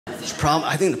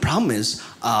I think the problem is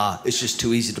it's just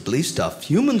too easy to believe stuff.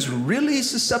 Humans are really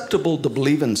susceptible to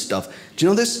believing stuff. Do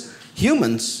you know this?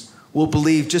 Humans will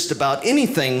believe just about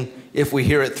anything if we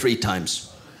hear it 3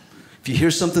 times. If you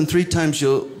hear something 3 times,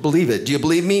 you'll believe it. Do you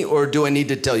believe me, or do I need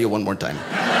to tell you one more time?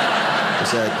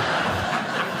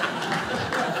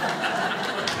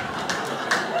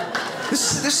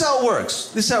 This is how it works.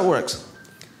 This is how it works.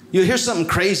 You'll hear something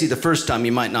crazy the first time,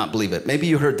 you might not believe it. Maybe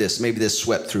you heard this. Maybe this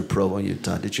swept through Provo,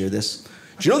 Utah. Did you hear this?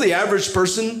 Do you know the average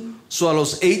person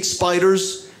swallows 8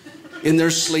 spiders in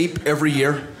their sleep every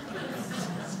year?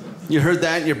 You heard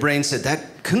that and your brain said,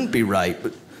 that couldn't be right.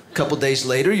 But a couple days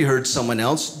later, you heard someone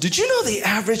else. Did you know the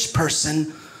average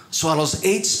person swallows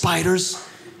 8 spiders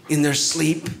in their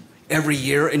sleep every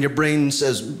year? And your brain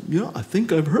says, yeah, I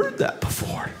think I've heard that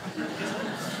before.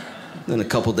 Then a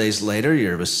couple days later,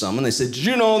 you're with someone. They said, did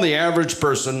you know the average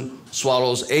person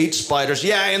swallows 8 spiders?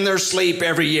 Yeah, in their sleep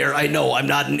every year. I know, I'm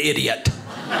not an idiot.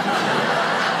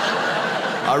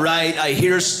 All right, I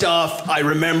hear stuff, I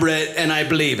remember it, and I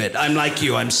believe it. I'm like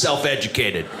you, I'm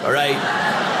self-educated, all right?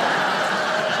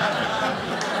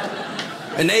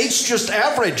 And 8's just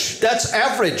average. That's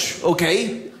average,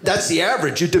 okay? That's the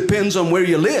average. It depends on where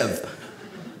you live.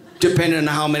 Depending on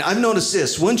how many. I've noticed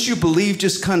this. Once you believe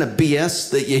just kind of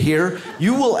BS that you hear,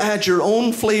 you will add your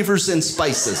own flavors and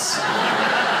spices.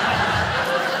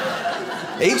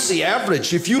 8's the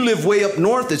average. If you live way up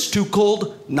north, it's too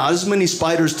cold, not as many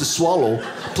spiders to swallow,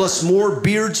 plus more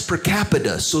beards per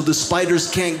capita, so the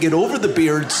spiders can't get over the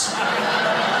beards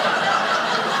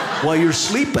while you're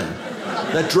sleeping.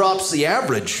 That drops the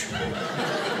average.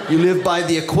 You live by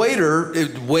the equator,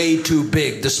 it's way too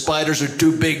big. The spiders are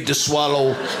too big to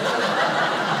swallow.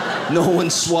 No one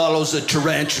swallows a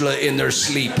tarantula in their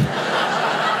sleep.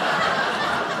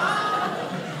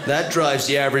 That drives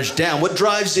the average down. What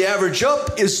drives the average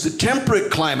up is the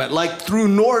temperate climate, like through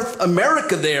North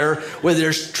America there, where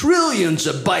there's trillions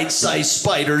of bite-sized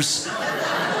spiders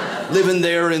living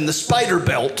there in the spider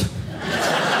belt.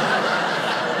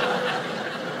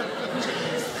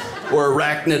 Or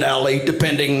arachnid alley,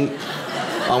 depending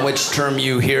on which term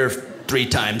you hear 3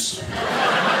 times.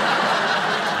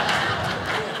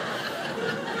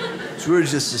 So we're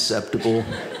just susceptible.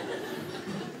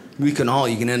 You can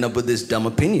end up with this dumb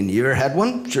opinion. You ever had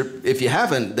one? Sure. If you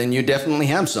haven't, then you definitely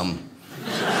have some.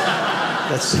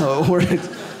 That's how it works.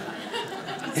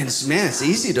 And it's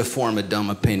easy to form a dumb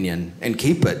opinion and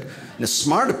keep it. The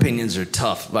smart opinions are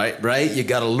tough, right? You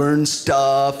gotta learn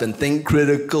stuff and think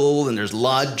critical, and there's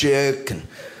logic, and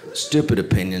stupid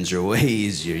opinions are way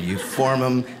easier. You form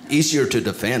them, easier to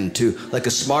defend too. Like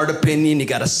a smart opinion, you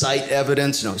gotta cite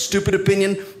evidence. No, stupid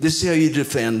opinion, this is how you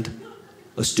defend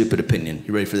a stupid opinion.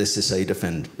 You ready for this? This is how you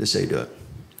defend, this is how you do it.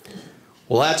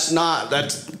 Well,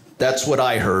 that's what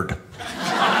I heard.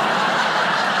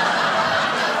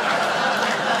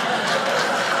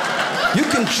 You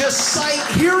can just cite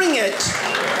hearing it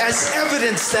as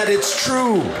evidence that it's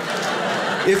true.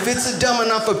 If it's a dumb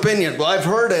enough opinion, well, I've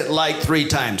heard it like 3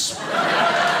 times.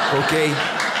 Okay?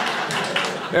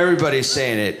 Everybody's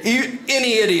saying it.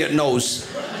 Any idiot knows.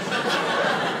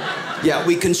 Yeah,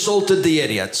 we consulted the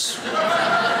idiots.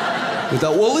 We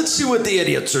thought, well, let's see what the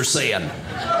idiots are saying.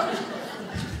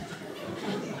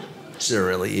 They're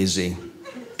really easy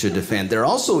to defend. They're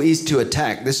also easy to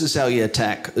attack. This is how you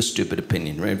attack a stupid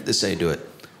opinion, right? This is how you do it.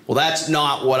 Well, that's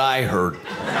not what I heard.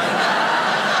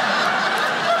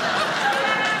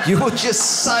 You will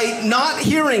just cite not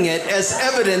hearing it as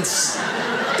evidence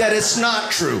that it's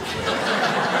not true.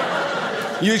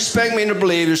 You expect me to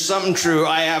believe there's something true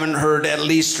I haven't heard at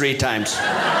least 3 times.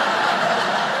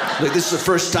 Look, this is the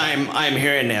first time I'm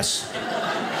hearing this.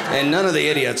 And none of the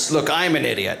idiots, look, I'm an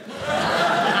idiot.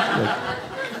 Look.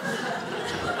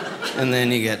 And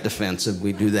then you get defensive.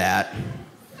 We do that.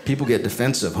 People get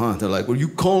defensive, huh? They're like, well, you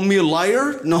calling me a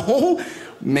liar? No.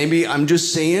 Maybe I'm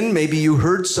just saying, maybe you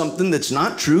heard something that's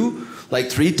not true,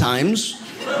 like 3 times.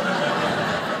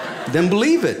 Then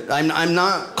believe it. I'm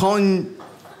not calling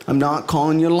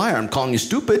you a liar. I'm calling you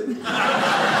stupid.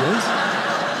 Yes?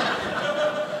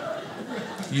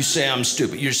 You say I'm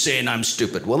stupid. You're saying I'm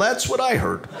stupid. Well, that's what I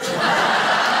heard.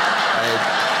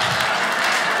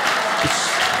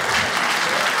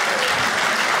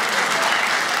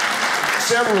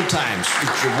 Several times.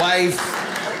 It's your wife.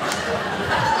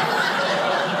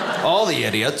 All the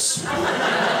idiots.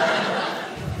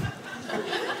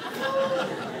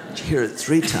 You hear it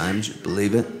 3 times, you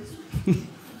believe it.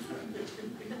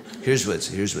 Here's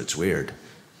what's weird.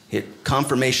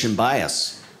 Confirmation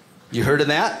bias. You heard of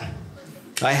that?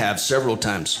 I have several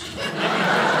times.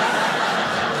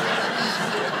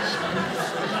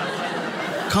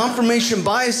 Confirmation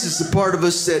bias is the part of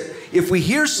us that if we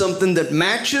hear something that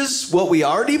matches what we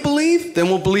already believe, then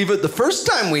we'll believe it the first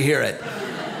time we hear it.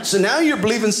 So now you're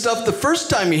believing stuff the first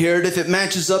time you hear it if it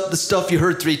matches up the stuff you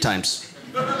heard 3 times.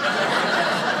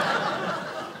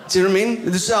 See what I mean?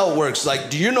 This is how it works. Like,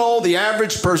 do you know the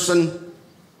average person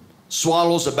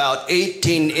swallows about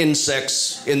 18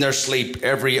 insects in their sleep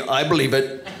I believe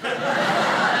it.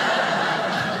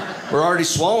 We're already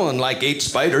swallowing like 8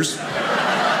 spiders.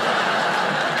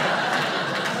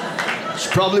 It's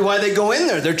probably why they go in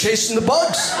there. They're chasing the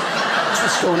bugs. That's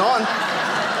what's going on.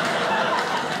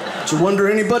 It's a wonder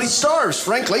anybody starves,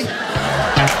 frankly.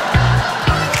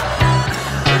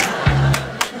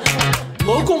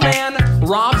 Local man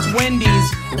robs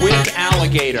Wendy's with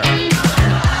alligator.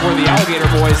 We're the alligator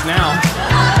boys now.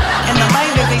 And the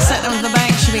lady be sitting with the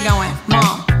bag, she be going,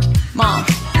 Mom, Mom,